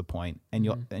totally miss the point, and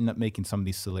you'll end up making some of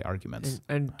these silly arguments.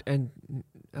 And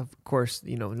of course,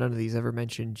 none of these ever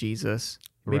mention Jesus.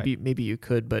 Maybe you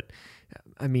could, but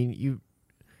I mean,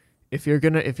 if you're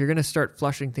gonna start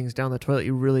flushing things down the toilet,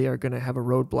 you really are gonna have a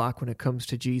roadblock when it comes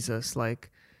to Jesus.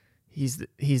 Like he's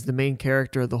the main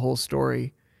character of the whole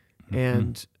story,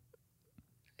 and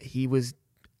he was.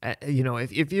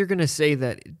 If you're going to say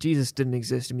that Jesus didn't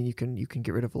exist, I mean, you can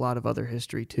get rid of a lot of other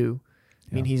history too.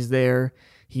 I mean, he's there,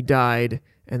 he died,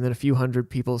 and then a few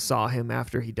hundred people saw him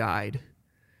after he died.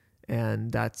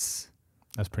 And that's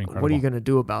pretty incredible. What are you going to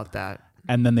do about that?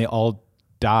 And then they all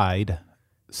died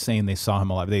saying they saw him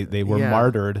alive. They were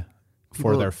martyred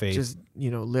for their faith. Just,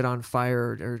 lit on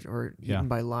fire or eaten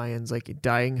by lions, like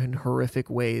dying in horrific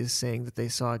ways saying that they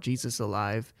saw Jesus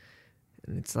alive.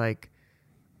 And it's like,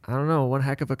 I don't know, one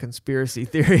heck of a conspiracy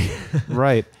theory.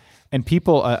 Right. And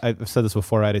people, I've said this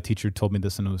before, I had a teacher who told me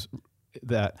this, and it was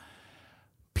that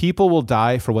people will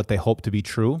die for what they hope to be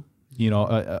true.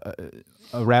 A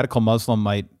radical Muslim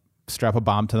might strap a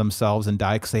bomb to themselves and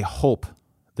die because they hope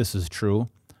this is true,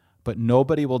 but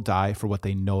nobody will die for what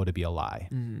they know to be a lie.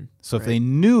 Mm-hmm. So if they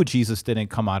knew Jesus didn't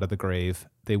come out of the grave,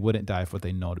 they wouldn't die for what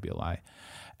they know to be a lie.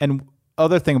 And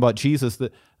other thing about Jesus,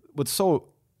 that what's so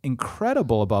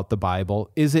incredible about the Bible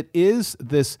is it is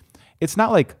this it's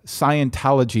not like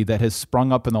Scientology that has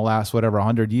sprung up in the last,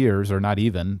 100 years, or not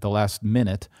even the last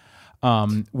minute,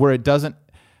 where it doesn't,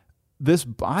 this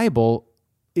Bible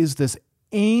is this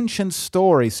ancient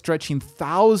story stretching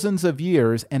thousands of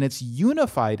years, and it's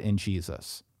unified in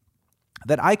Jesus.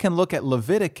 That I can look at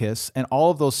Leviticus and all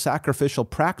of those sacrificial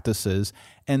practices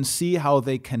and see how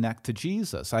they connect to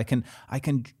Jesus. I can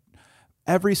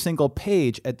every single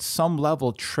page at some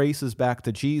level traces back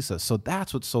to Jesus. So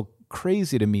that's what's so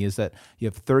crazy to me, is that you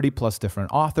have 30 plus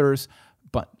different authors,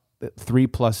 but 3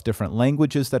 plus different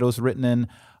languages that it was written in,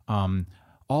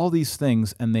 all these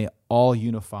things, and they all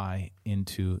unify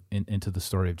into the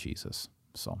story of Jesus.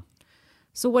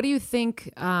 So what do you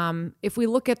think, if we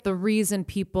look at the reason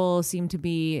people seem to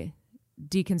be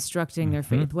deconstructing their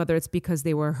faith, whether it's because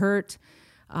they were hurt,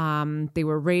 they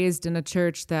were raised in a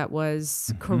church that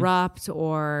was corrupt,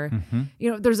 or,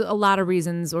 there's a lot of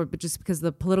reasons, or just because of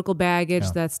the political baggage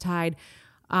that's tied.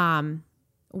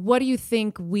 What do you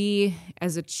think we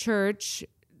as a church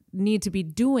need to be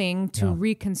doing to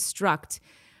reconstruct?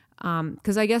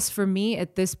 Because I guess for me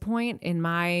at this point in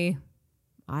my,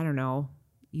 I don't know,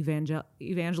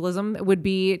 evangelism would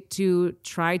be to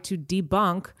try to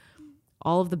debunk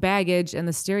all of the baggage and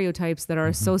the stereotypes that are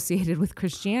associated with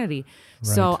Christianity.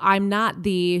 Right. So I'm not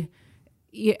I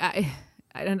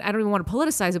don't even want to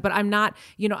politicize it, but I'm not,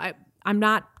 I'm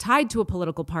not tied to a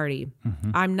political party.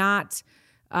 I'm not,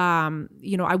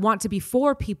 I want to be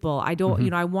for people. I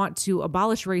don't, I want to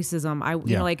abolish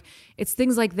racism. It's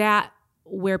things like that,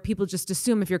 where people just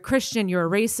assume if you're Christian, you're a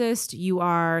racist, you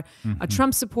are a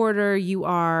Trump supporter, you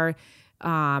are,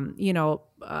 anti,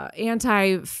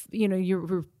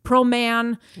 you're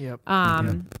pro-man. Yep.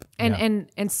 And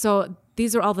so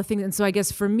these are all the things. And so I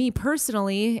guess for me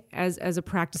personally, as a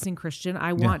practicing Christian,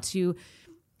 I want to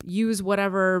use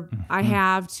whatever I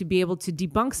have to be able to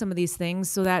debunk some of these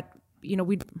things, so that,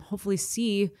 we hopefully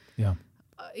see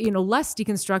less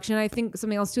deconstruction. I think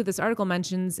something else too this article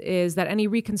mentions is that any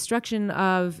reconstruction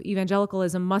of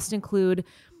evangelicalism must include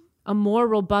a more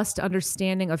robust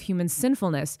understanding of human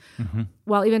sinfulness.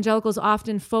 While evangelicals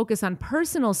often focus on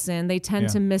personal sin, they tend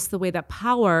to miss the way that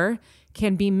power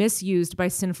can be misused by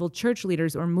sinful church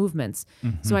leaders or movements.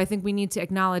 So I think we need to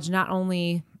acknowledge not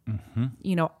only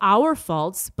our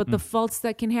faults, but the faults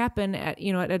that can happen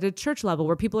at a church level,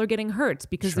 where people are getting hurt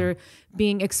because they're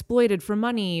being exploited for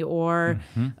money, or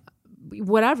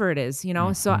whatever it is,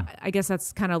 So I guess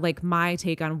that's kind of like my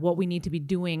take on what we need to be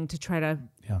doing to try to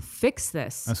fix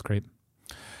this. That's great.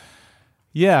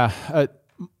 Yeah.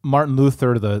 Martin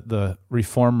Luther, the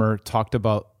reformer, talked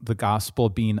about the gospel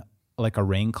being like a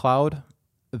rain cloud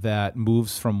that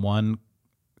moves from one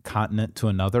continent to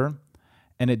another.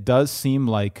 And it does seem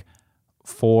like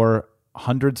for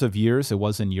hundreds of years it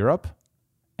was in Europe,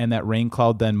 and that rain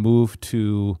cloud then moved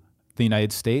to the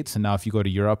United States. And now if you go to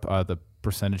Europe, the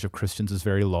percentage of Christians is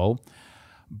very low.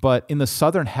 But in the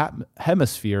southern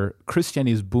hemisphere,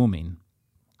 Christianity is booming.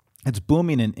 It's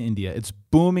booming in India. It's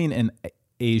booming in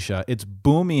Asia. It's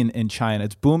booming in China.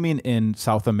 It's booming in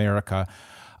South America.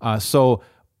 So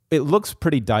it looks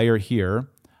pretty dire here.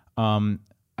 I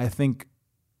think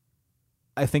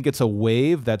it's a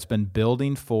wave that's been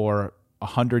building for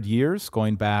 100 years,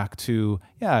 going back to,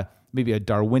 maybe a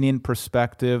Darwinian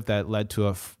perspective that led to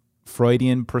a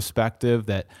Freudian perspective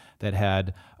that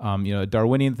had, a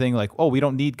Darwinian thing like, we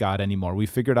don't need God anymore. We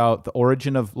figured out the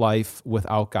origin of life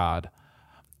without God.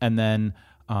 And then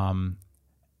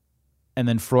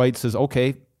Freud says,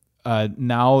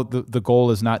 now the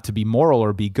goal is not to be moral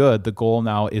or be good. The goal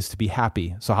now is to be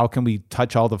happy. So how can we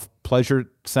touch all the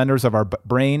pleasure centers of our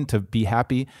brain to be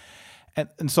happy?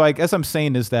 And so I guess I'm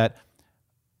saying is that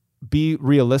be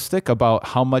realistic about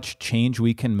how much change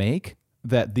we can make,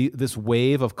 that this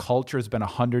wave of culture has been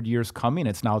 100 years coming.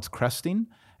 It's cresting.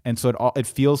 And so it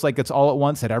feels like it's all at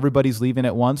once, that everybody's leaving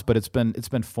at once, but it's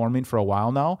been forming for a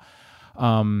while now.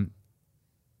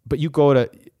 But you go to,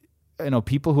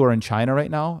 people who are in China right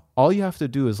now, all you have to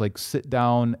do is like sit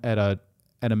down at a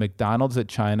McDonald's at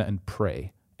China and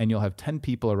pray, and you'll have 10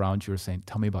 people around you who are saying,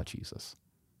 "Tell me about Jesus."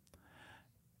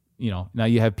 Now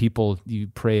you have people, you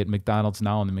pray at McDonald's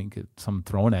now and they make some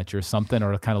thrown at you or something,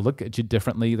 or kind of look at you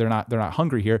differently. They're not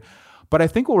hungry here. But I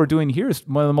think what we're doing here is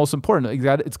one of the most important.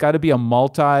 It's got to be a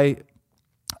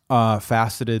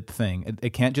multi-faceted thing.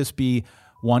 It can't just be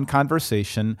one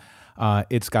conversation.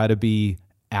 It's got to be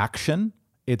action.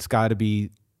 It's got to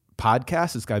be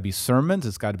podcasts. It's got to be sermons.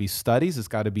 It's got to be studies. It's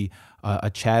got to be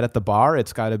a chat at the bar.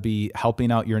 It's got to be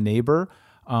helping out your neighbor.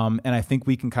 And I think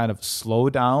we can kind of slow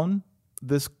down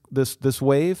this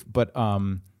wave, but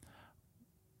I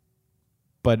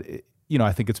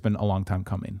think it's been a long time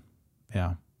coming.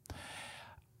 Yeah.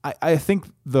 I think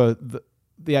the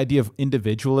idea of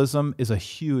individualism is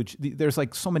there's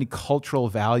like so many cultural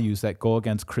values that go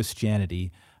against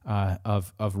Christianity,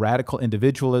 of radical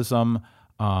individualism,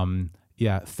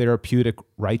 therapeutic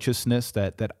righteousness,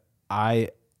 that I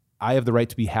have the right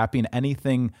to be happy, and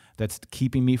anything that's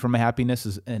keeping me from my happiness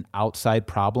is an outside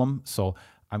problem. So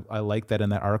I like that in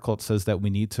that article it says that we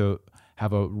need to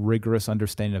have a rigorous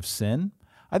understanding of sin.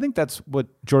 I think that's what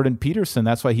Jordan Peterson,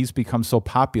 that's why he's become so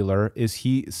popular, is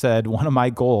he said, one of my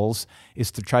goals is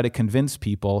to try to convince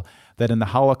people that in the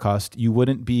Holocaust, you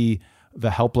wouldn't be the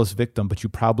helpless victim, but you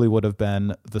probably would have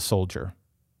been the soldier.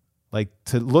 Like,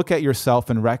 to look at yourself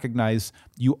and recognize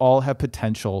you all have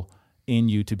potential in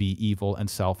you to be evil and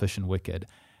selfish and wicked.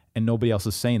 And nobody else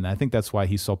is saying that. I think that's why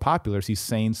he's so popular, is he's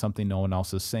saying something no one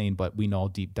else is saying, but we know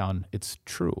deep down it's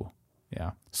true.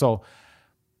 Yeah. So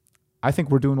I think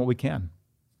we're doing what we can.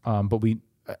 But we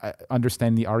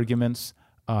understand the arguments,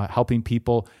 helping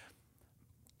people.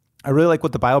 I really like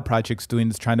what the Bible Project's doing,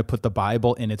 is trying to put the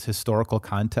Bible in its historical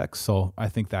context. So I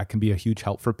think that can be a huge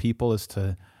help for people, is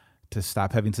to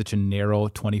stop having such a narrow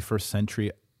 21st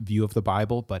century view of the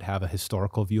Bible, but have a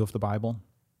historical view of the Bible.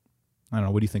 I don't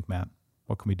know. What do you think, Matt?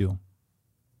 What can we do?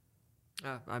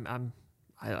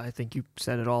 I think you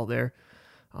said it all there.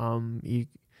 You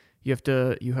have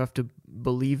to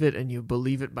believe it, and you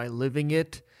believe it by living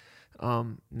it,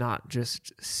 not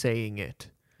just saying it.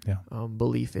 Yeah.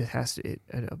 Belief, it has to,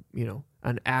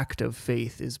 an act of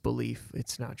faith is belief.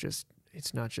 It's not just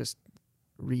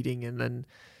reading and then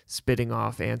spitting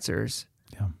off answers.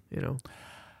 Yeah.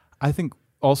 I think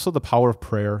also the power of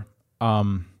prayer.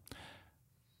 I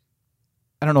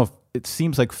don't know if it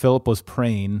seems like Philip was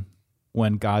praying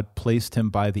when God placed him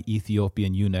by the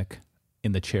Ethiopian eunuch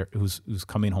in the chair, who's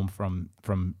coming home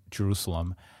from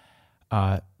Jerusalem.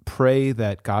 Pray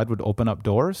that God would open up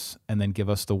doors and then give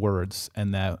us the words,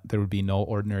 and that there would be no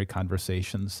ordinary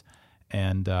conversations.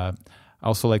 And I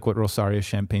also like what Rosaria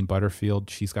Champagne Butterfield,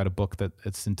 she's got a book that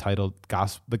it's entitled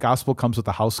The Gospel Comes with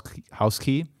a House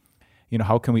Key.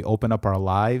 How can we open up our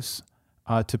lives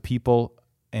to people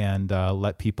and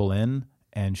let people in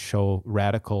and show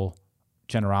radical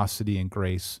generosity and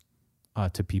grace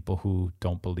to people who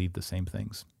don't believe the same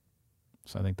things.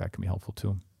 So I think that can be helpful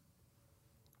too.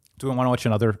 Do we want to watch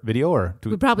another video, or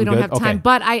we probably don't have time? Okay.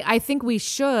 But I think we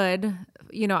should,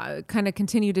 kind of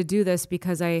continue to do this,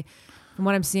 because from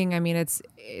what I'm seeing, I mean, it's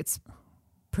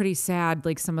pretty sad.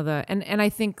 Like some of the, and I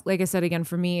think, like I said, again,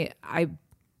 for me,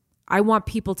 I want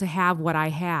people to have what I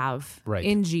have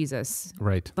in Jesus,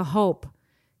 right? The hope,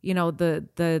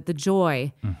 the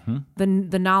joy,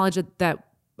 the knowledge that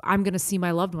I'm going to see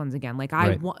my loved ones again. Like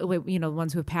I want, the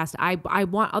ones who have passed, I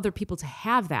want other people to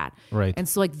have that. Right. And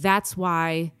so like, that's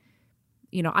why,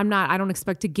 I don't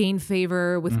expect to gain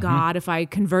favor with God if I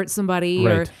convert somebody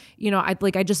or,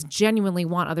 I just genuinely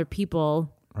want other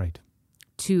people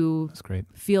to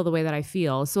feel the way that I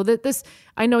feel. So that this,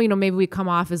 I know, maybe we come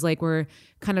off as like, we're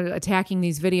kind of attacking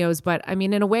these videos, but I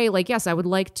mean, in a way, like, yes, I would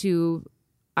like to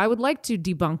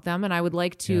debunk them, and I would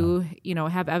like to,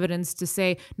 have evidence to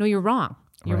say, no, you're wrong.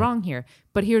 You're wrong here.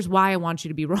 But here's why I want you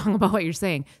to be wrong about what you're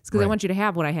saying. It's because I want you to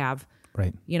have what I have.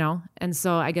 Right. And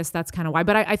so I guess that's kind of why.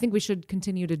 But I think we should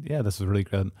continue to this is really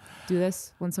good. Do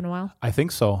this once in a while. I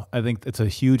think so. I think it's a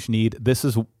huge need. This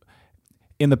is,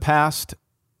 in the past,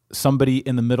 somebody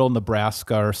in the middle of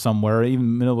Nebraska or somewhere,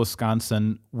 even middle of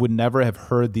Wisconsin, would never have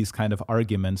heard these kind of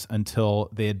arguments until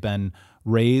they had been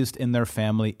raised in their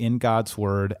family in God's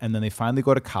word. And then they finally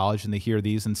go to college and they hear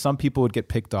these, and some people would get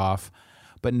picked off.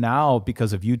 But now,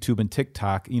 because of YouTube and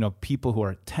TikTok, people who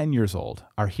are 10 years old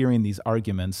are hearing these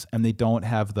arguments, and they don't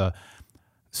have the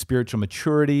spiritual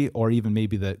maturity or even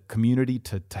maybe the community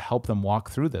to help them walk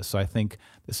through this. So I think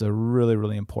this is a really,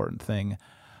 really important thing.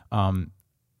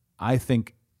 I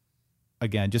think,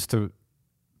 again,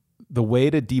 the way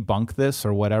to debunk this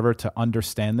or whatever, to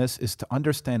understand this, is to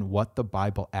understand what the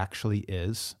Bible actually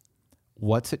is,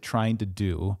 what's it trying to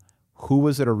do, who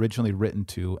was it originally written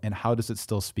to, and how does it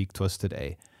still speak to us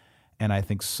today? And I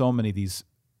think so many of these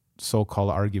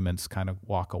so-called arguments kind of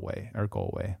walk away or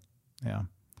go away. Yeah.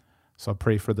 So I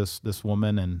pray for this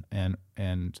woman, and I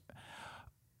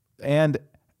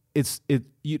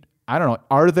don't know.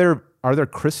 Are there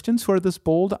Christians who are this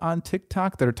bold on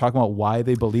TikTok that are talking about why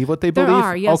they believe what they believe? There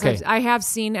are, yes. Okay. I have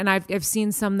seen, and I've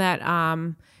seen some that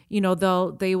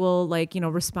they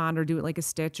will respond or do it like a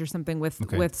stitch or something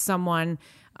with someone,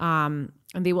 and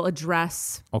they will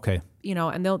address,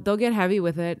 and they'll get heavy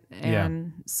with it.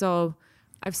 And so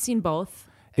I've seen both.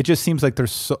 It just seems like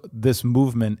this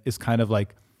movement is kind of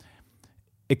like,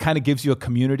 it kind of gives you a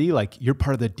community, like you're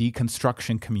part of the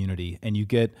deconstruction community, and you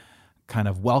get kind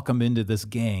of welcomed into this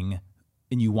gang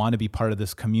you want to be part of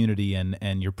this community,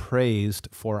 and you're praised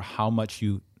for how much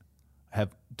you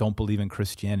don't believe in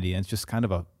Christianity. And it's just kind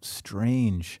of a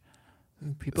strange.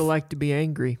 People like to be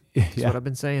angry. That's what I've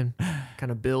been saying.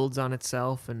 Kind of builds on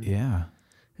itself, and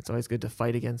it's always good to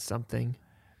fight against something.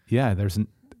 Yeah,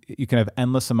 you can have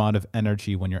endless amount of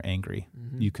energy when you're angry.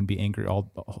 Mm-hmm. You can be angry the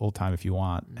whole time if you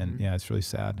want. Mm-hmm. And it's really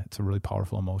sad. It's a really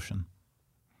powerful emotion.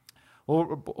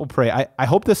 Well, we'll pray. I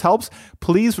hope this helps.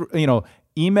 Please,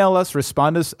 email us,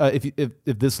 respond to us if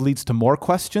this leads to more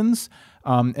questions,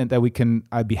 and that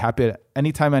I'd be happy to,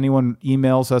 anytime anyone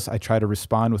emails us, I try to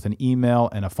respond with an email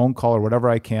and a phone call or whatever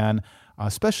I can,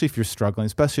 especially if you're struggling,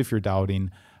 especially if you're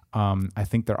doubting. I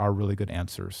think there are really good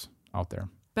answers out there.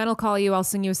 Ben will call you. I'll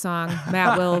sing you a song.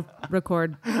 Matt will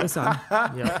record the song.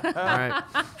 Yeah. All right.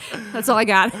 That's all I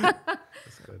got.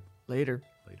 That's good. Later,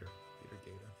 Gator.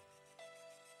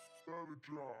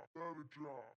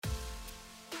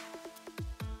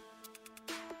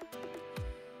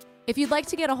 If you'd like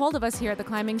to get a hold of us here at the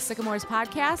Climbing Sycamores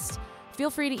podcast, feel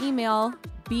free to email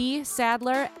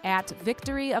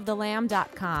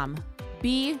bsadler@victoryofthelamb.com.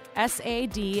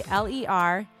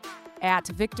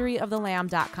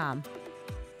 bsadler@victoryofthelamb.com.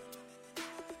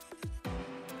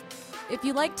 If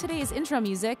you like today's intro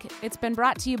music, it's been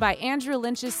brought to you by Andrew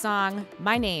Lynch's song,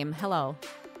 My Name, Hello.